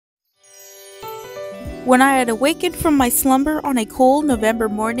When I had awakened from my slumber on a cool November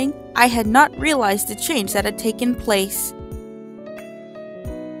morning, I had not realized the change that had taken place.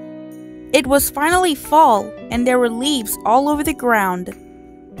 It was finally fall, and there were leaves all over the ground.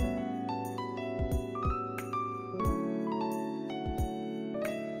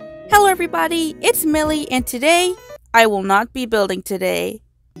 Hello everybody, it's Millie, and today, I will not be building today.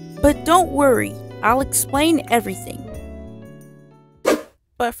 But don't worry, I'll explain everything.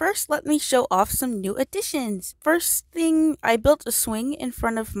 But first, let me show off some new additions. First thing, I built a swing in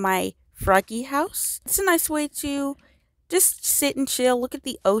front of my froggy house. It's a nice way to just sit and chill, look at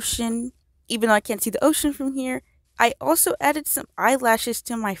the ocean, even though I can't see the ocean from here. I also added some eyelashes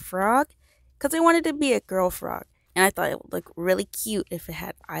to my frog because I wanted to be a girl frog. And I thought it would look really cute if it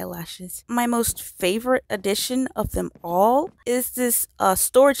had eyelashes. My most favorite addition of them all is this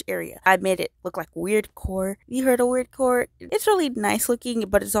storage area. I made it look like weird core. You heard of weird core? It's really nice looking,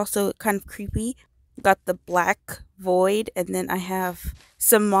 but it's also kind of creepy. Got the black void, and then I have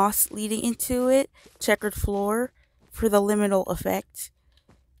some moss leading into it. Checkered floor for the liminal effect.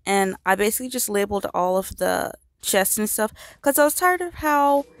 And I basically just labeled all of the chests and stuff because I was tired of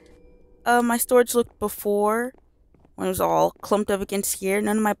how my storage looked before. When it was all clumped up against here,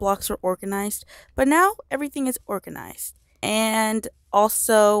 none of my blocks were organized, but now everything is organized. And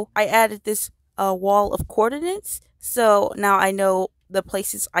also I added this wall of coordinates, so now I know the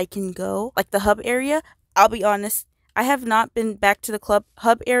places I can go, like the hub area. I'll be honest, I have not been back to the club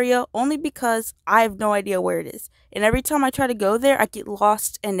hub area only because I have no idea where it is, and every time I try to go there I get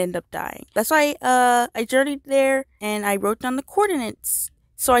lost and end up dying. That's why I journeyed there and I wrote down the coordinates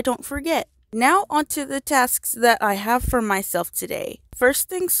so I don't forget. Now onto the tasks that I have for myself today. First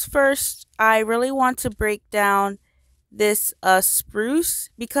things first, I really want to break down this spruce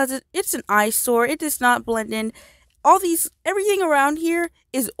because it's an eyesore. It does not blend in. Everything around here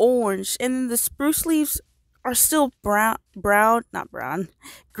is orange, and the spruce leaves are still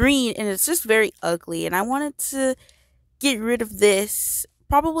green, and it's just very ugly. And I wanted to get rid of this.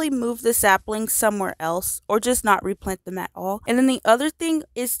 Probably move the saplings somewhere else or just not replant them at all. And then the other thing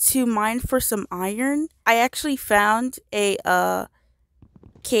is to mine for some iron. I actually found a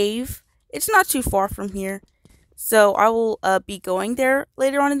cave. It's not too far from here, so I will be going there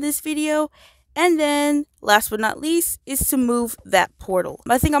later on in this video. And then last but not least is to move that portal.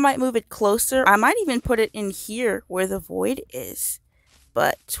 I think I might move it closer. I might even put it in here where the void is,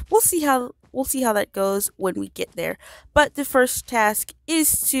 but we'll see how that goes when we get there. But the first task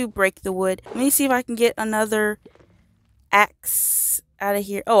is to break the wood. Let me see if I can get another axe out of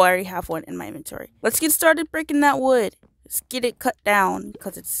here. Oh, I already have one in my inventory. Let's get started breaking that wood. Let's get it cut down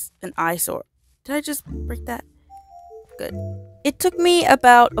because it's an eyesore. Did I just break that? Good. It took me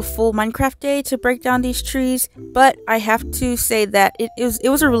about a full Minecraft day to break down these trees, but I have to say that it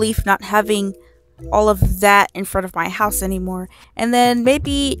was a relief not having all of that in front of my house anymore. And then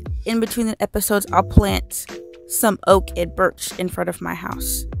maybe in between the episodes I'll plant some oak and birch in front of my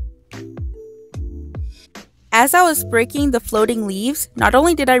house. As I was breaking the floating leaves, not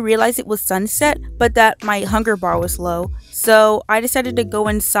only did I realize it was sunset, but that my hunger bar was low, so I decided to go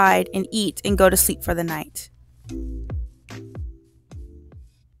inside and eat and go to sleep for the night.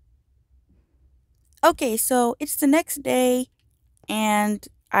 Okay, so it's the next day and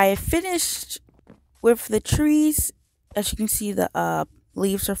I finished with the trees. As you can see, the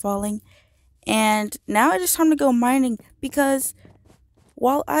leaves are falling, and now it is time to go mining because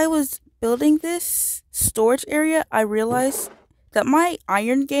while I was building this storage area, I realized that my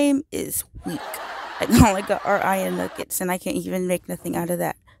iron game is weak. I only got our iron nuggets and I can't even make nothing out of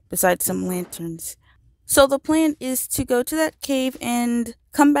that besides some lanterns. So the plan is to go to that cave and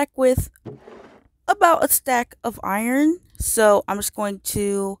come back with about a stack of iron. So I'm just going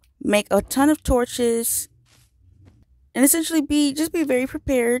to make a ton of torches and essentially be very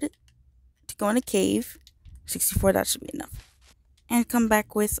prepared to go in a cave. 64, that should be enough. And come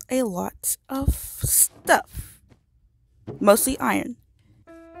back with a lot of stuff. Mostly iron.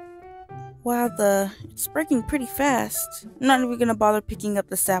 Wow, it's breaking pretty fast. I'm not even gonna bother picking up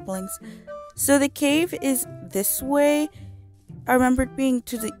the saplings. So the cave is this way. I remember it being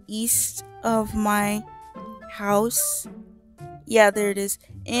to the east of my house. Yeah, there it is.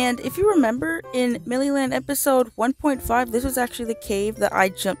 And if you remember in Millyland episode 1.5, this was actually the cave that I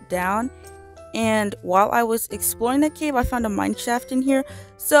jumped down. And while I was exploring that cave, I found a mine shaft in here.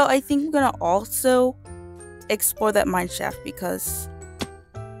 So I think I'm gonna also explore that mine shaft because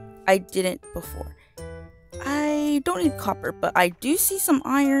I didn't before. I don't need copper, but I do see some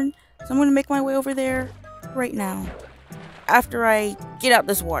iron. So I'm gonna make my way over there right now after I get out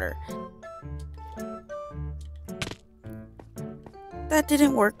this water. That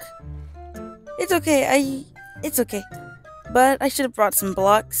didn't work. It's okay. It's okay. But I should have brought some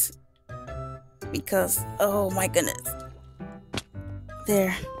blocks. Because, oh my goodness.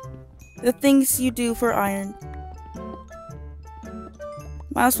 There. The things you do for iron.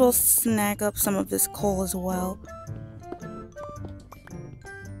 Might as well snag up some of this coal as well.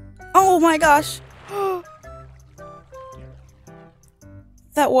 Oh my gosh!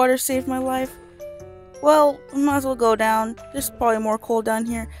 That water saved my life. Well, might as well go down. There's probably more coal down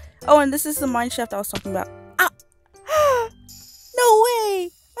here. Oh, and this is the mine shaft I was talking about. Ah! No way!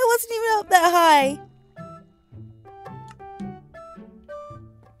 I wasn't even up that high.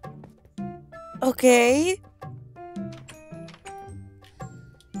 Okay.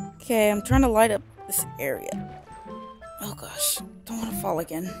 Okay, I'm trying to light up this area. Oh gosh, don't want to fall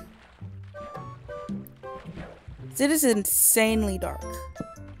again. It is insanely dark.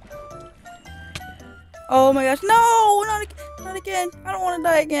 Oh my gosh, no! Not again! I don't want to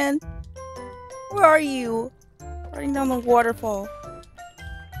die again. Where are you? Riding down the waterfall.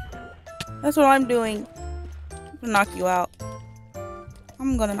 That's what I'm doing. I'm gonna knock you out.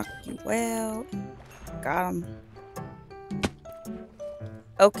 I'm gonna knock you out. Got him.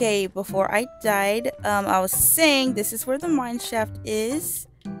 Okay, before I died, I was saying this is where the mine shaft is.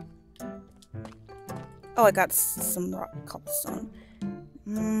 Oh, I got some rock cobblestone.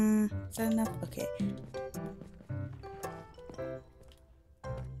 Is that enough? Okay.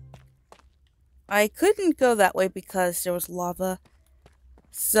 I couldn't go that way because there was lava.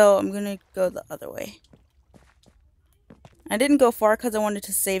 So I'm gonna go the other way. I didn't go far because I wanted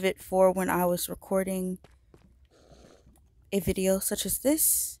to save it for when I was recording a video such as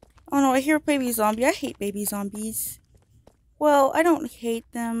this. Oh no, I hear a baby zombie. I hate baby zombies. Well, I don't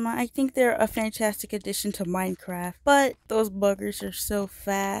hate them. I think they're a fantastic addition to Minecraft. But those buggers are so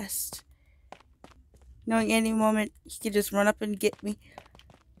fast. Knowing any moment he could just run up and get me.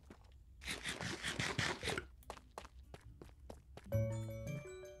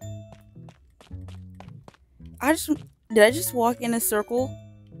 Did I just walk in a circle?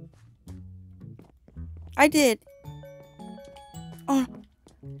 I did. Oh,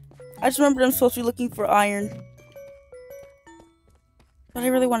 I just remembered I'm supposed to be looking for iron. But I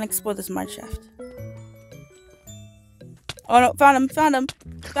really want to explore this mine shaft. Oh no, found him, found him,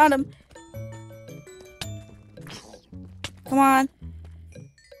 found him. Come on.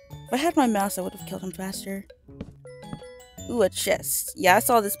 If I had my mouse, I would have killed him faster. Ooh, a chest. Yeah, I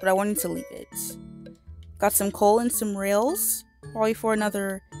saw this, but I wanted to leave it. Got some coal and some rails. Probably for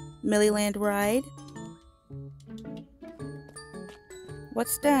another Millyland ride.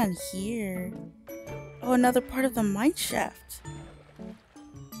 What's down here? Oh, another part of the mine shaft.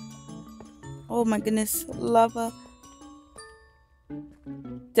 Oh my goodness, lava.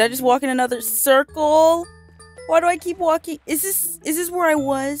 Did I just walk in another circle? Why do I keep walking? Is this where I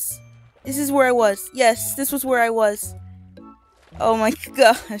was? Is this where I was? Yes, this was where I was. Oh my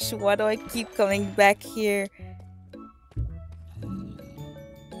gosh, why do I keep coming back here?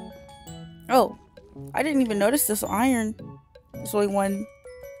 Oh, I didn't even notice this iron. There's only one,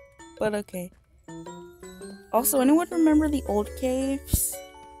 but okay. Also, anyone remember the old caves?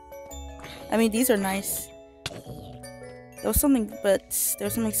 I mean, these are nice. There was something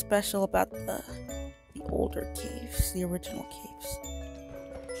special about the older caves, the original caves.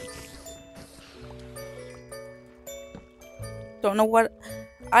 Don't know what.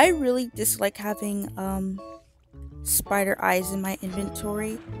 I really dislike having spider eyes in my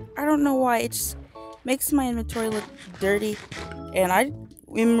inventory. I don't know why. It just makes my inventory look dirty, and I'm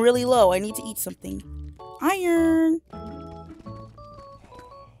really low. I need to eat something. Iron.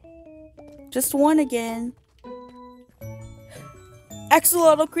 Just one again.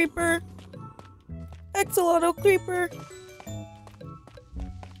 Axolotl creeper. Axolotl creeper.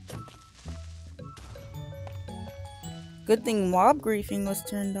 Good thing mob griefing was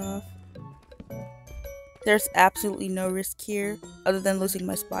turned off. There's absolutely no risk here other than losing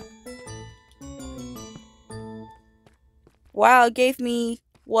my spot. Wow, it gave me,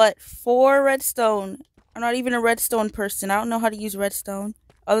 what, 4 redstone. I'm not even a redstone person. I don't know how to use redstone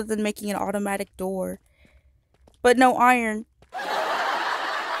other than making an automatic door. But no iron.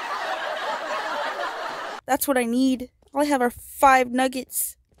 That's what I need. All I have are 5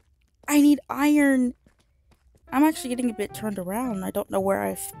 nuggets. I need iron. I'm actually getting a bit turned around. I don't know where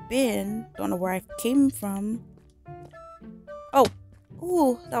I've been. Don't know where I came from. Oh.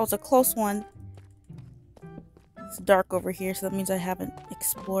 Ooh, that was a close one. It's dark over here, so that means I haven't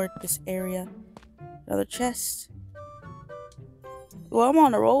explored this area. Another chest. Well, I'm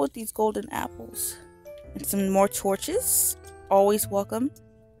on a roll with these golden apples. And some more torches. Always welcome.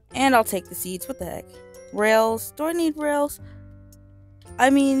 And I'll take the seeds. What the heck? Rails. Do I need rails? I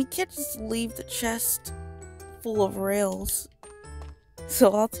mean, you can't just leave the chest full of rails.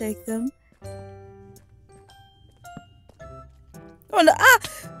 So I'll take them. Oh no!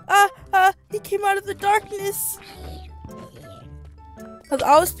 He came out of the darkness! Because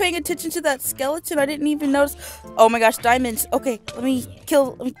I was paying attention to that skeleton, I didn't even notice. Oh my gosh, diamonds. Okay, let me get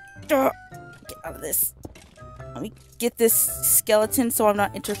out of this. Let me get this skeleton so I'm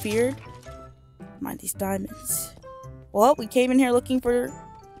not interfered. Mind these diamonds. Well, we came in here looking for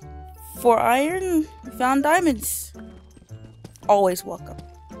iron. We found diamonds. Always welcome.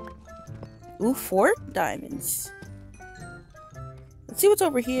 Ooh, 4 diamonds. Let's see what's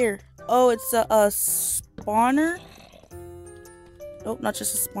over here. Oh, it's a spawner. Nope, not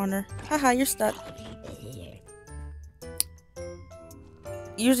just a spawner. Haha, you're stuck.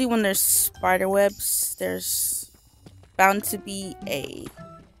 Usually when there's spider webs, there's bound to be a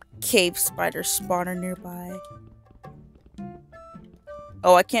cave spider spawner nearby.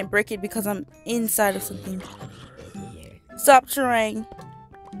 Oh, I can't break it because I'm inside of something. Stop trying.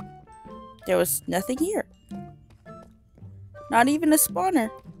 There was nothing here. Not even a spawner.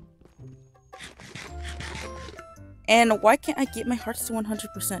 And why can't I get my hearts to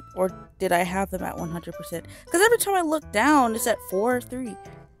 100%? Or did I have them at 100%? Because every time I look down, it's at 4 or 3.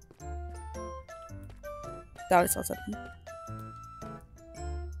 Thought I saw something.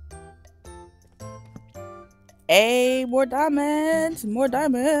 Hey, more diamonds! More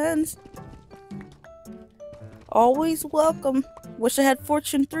diamonds! Always welcome. Wish I had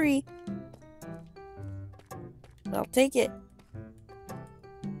Fortune 3. But I'll take it.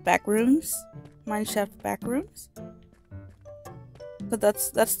 Back rooms. Mineshaft back rooms. But that's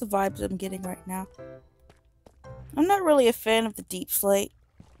the vibes I'm getting right now. I'm not really a fan of the deep slate.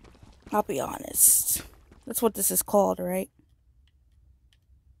 I'll be honest. That's what this is called, right?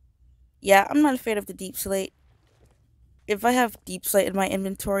 Yeah, I'm not a fan of the deep slate. If I have deep slate in my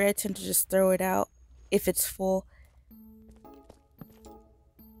inventory, I tend to just throw it out if it's full.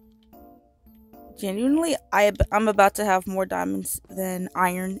 Genuinely, I'm about to have more diamonds than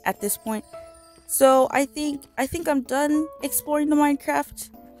iron at this point. So I think I'm done exploring the mineshaft.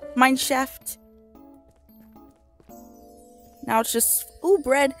 Now it's just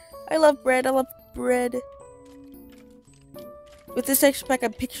bread. I love bread. I love bread. With this texture pack, I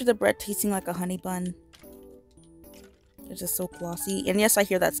picture the bread tasting like a honey bun. It's just so glossy. And yes, I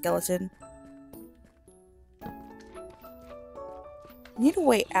hear that skeleton. I need a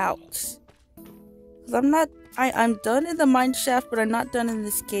way out. Cause I'm done in the mineshaft, but I'm not done in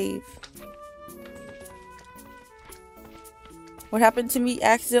this cave. What happened to me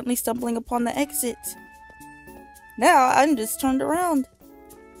accidentally stumbling upon the exit? Now I'm just turned around.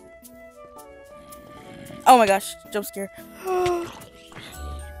 Oh my gosh, jump scare.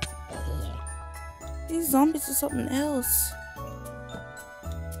 These zombies are something else.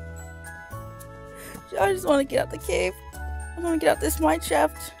 I just want to get out the cave. I want to get out this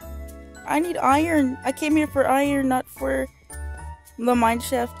mineshaft. I need iron. I came here for iron, not for the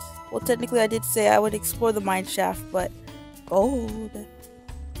mineshaft. Well, technically I did say I would explore the mineshaft, but gold.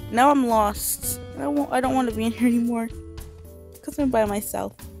 Now I'm lost. I don't want to be in here anymore. Because I'm by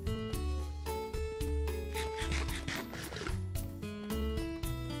myself.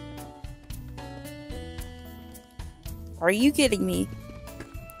 Are you kidding me?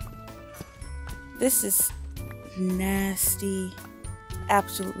 This is nasty.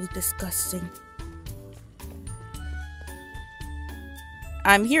 Absolutely disgusting.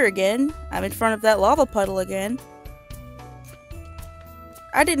 I'm here again. I'm in front of that lava puddle again.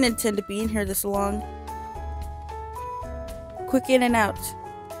 I didn't intend to be in here this long. Quick in and out.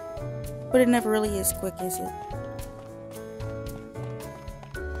 But it never really is quick, is it?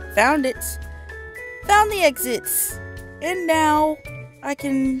 Found it. Found the exits. And now I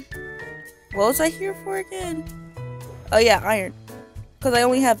can... What was I here for again? Oh yeah, iron. Because I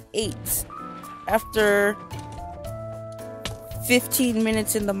only have 8. After 15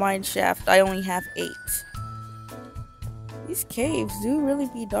 minutes in the mineshaft, I only have 8. These caves do really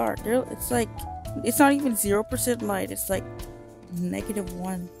be dark. It's like, it's not even 0% light. It's like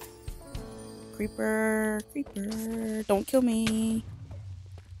 -1. Creeper, creeper, don't kill me.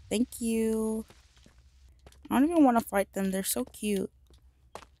 Thank you. I don't even want to fight them. They're so cute.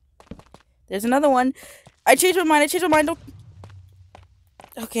 There's another one. I changed my mind. Don't...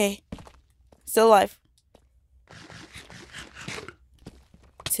 Okay. Still alive.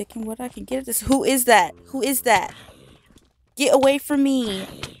 Taking what I can get at this. Who is that? Who is that? Get away from me.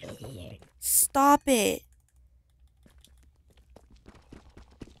 Stop it.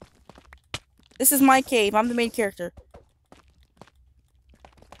 This is my cave. I'm the main character.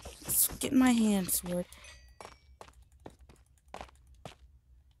 Let's get in my hand, sword.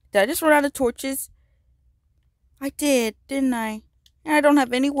 Did I just run out of torches? I did, didn't I? And I don't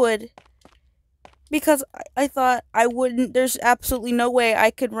have any wood. Because I thought I wouldn't. There's absolutely no way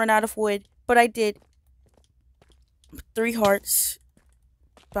I could run out of wood. But I did. 3 hearts.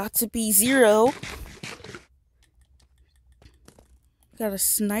 About to be 0. Got a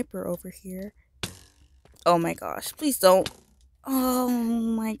sniper over here. Oh my gosh. Please don't. Oh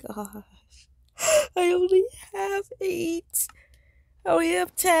my gosh. I only have 8. I only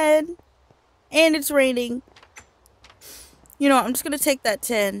have 10. And it's raining. You know what? I'm just going to take that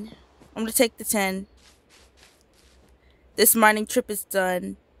 10. I'm going to take the 10. This mining trip is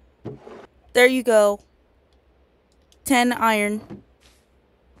done. There you go. 10 iron.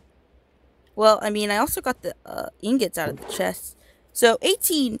 Well, I mean, I also got the ingots out of the chest. So,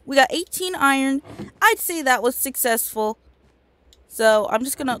 18. We got 18 iron. I'd say that was successful. So, I'm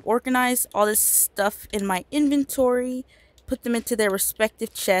just going to organize all this stuff in my inventory. Put them into their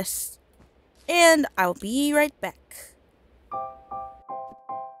respective chests. And I'll be right back.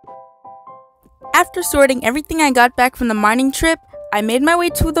 After sorting everything I got back from the mining trip, I made my way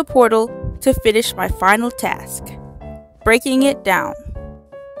to the portal to finish my final task. Breaking it down.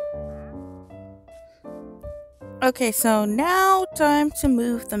 Okay, so now time to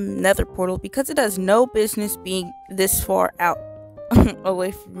move the nether portal because it has no business being this far out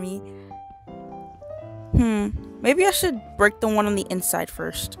away from me. Maybe I should break the one on the inside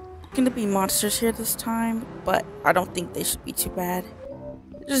first. Gonna be monsters here this time, but I don't think they should be too bad.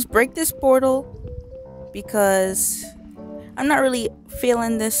 Just break this portal because I'm not really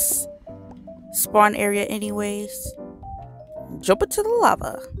feeling this spawn area anyways. Jump into the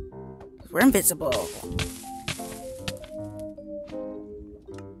lava. We're invisible.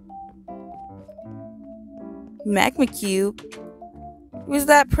 Magma cube. Was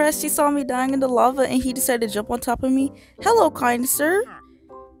that pressed? He saw me dying in the lava and he decided to jump on top of me. Hello, kind sir.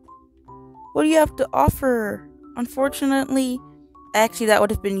 What do you have to offer? Unfortunately, actually that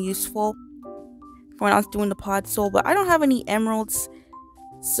would have been useful when I was doing the pod soul, but I don't have any emeralds,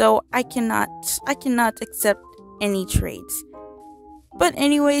 so I cannot accept any trades. But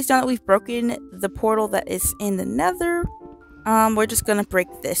anyways, now that we've broken the portal that is in the nether, we're just gonna break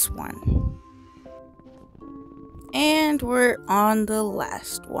this one. And we're on the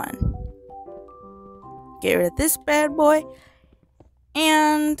last one. Get rid of this bad boy.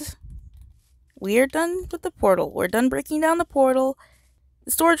 And we are done with the portal. We're done breaking down the portal.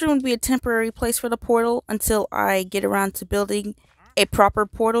 The storage room would be a temporary place for the portal until I get around to building a proper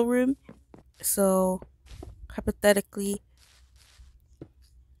portal room. So, hypothetically,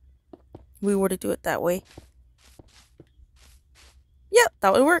 we were to do it that way. Yep,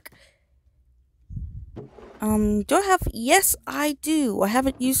 that would work. Do I have? Yes, I do. I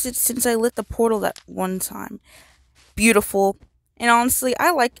haven't used it since I lit the portal that one time. Beautiful. And honestly,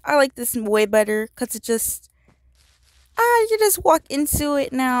 I like this way better because it just you just walk into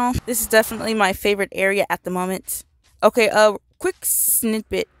it now. This is definitely my favorite area at the moment. Okay, quick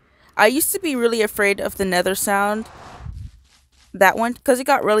snippet. I used to be really afraid of the nether sound. That one, because it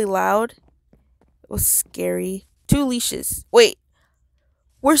got really loud. It was scary. 2 leashes. Wait.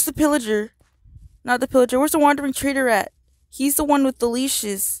 Where's the pillager? Not the pillager. Where's the wandering trader at? He's the one with the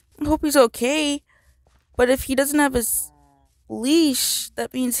leashes. I hope he's okay. But if he doesn't have his leash,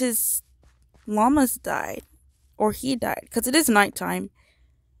 that means his llamas died. Or he died. Because it is nighttime.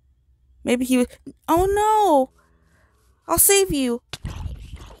 Maybe he was... Oh no! I'll save you.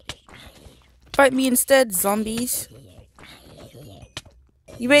 Fight me instead, zombies.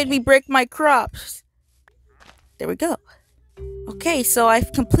 You made me break my crops. There we go. Okay, so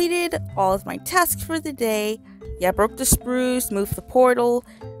I've completed all of my tasks for the day. Yeah, broke the spruce, moved the portal,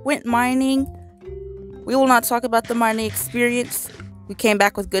 went mining. We will not talk about the mining experience. We came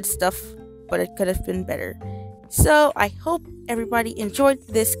back with good stuff, but it could have been better. So, I hope everybody enjoyed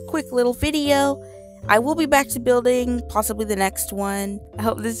this quick little video. I will be back to building, possibly the next one. I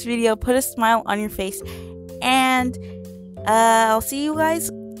hope this video put a smile on your face. And I'll see you guys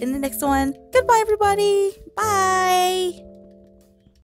in the next one. Goodbye, everybody. Bye.